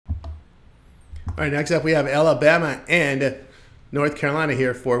All right, next up we have Alabama and North Carolina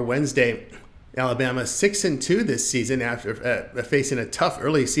here for Wednesday. Alabama 6-2 this season after facing a tough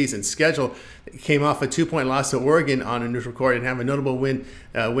early season schedule. They came off a 2-point loss to Oregon on a neutral court and have a notable win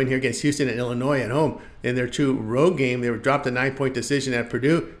here against Houston and Illinois at home. In their two road game, they were dropped a 9-point decision at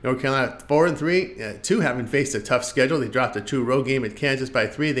Purdue. North Carolina 4-3, two having faced a tough schedule. They dropped a two road game at Kansas by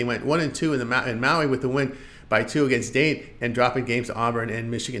 3. They went 1-2 in Maui with the win by 2 against Dayton, and dropping games to Auburn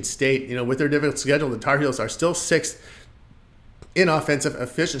and Michigan State. With their difficult schedule, the Tar Heels are still 6th in offensive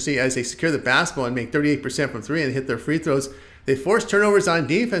efficiency as they secure the basketball and make 38% from 3 and hit their free throws. They force turnovers on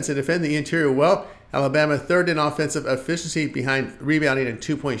defense and defend the interior well. Alabama 3rd in offensive efficiency behind rebounding and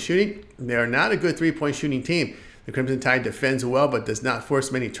 2-point shooting. They are not a good 3-point shooting team. The Crimson Tide defends well but does not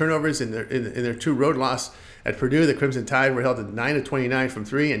force many turnovers. In their two road loss at Purdue, the Crimson Tide were held to 9-29 from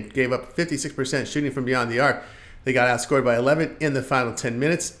 3 and gave up 56% shooting from beyond the arc. They got outscored by 11 in the final 10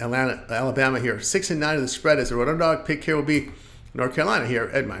 minutes. Alabama here 6-9 of the spread as their underdog. Pick here will be North Carolina here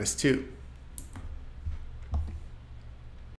at -2.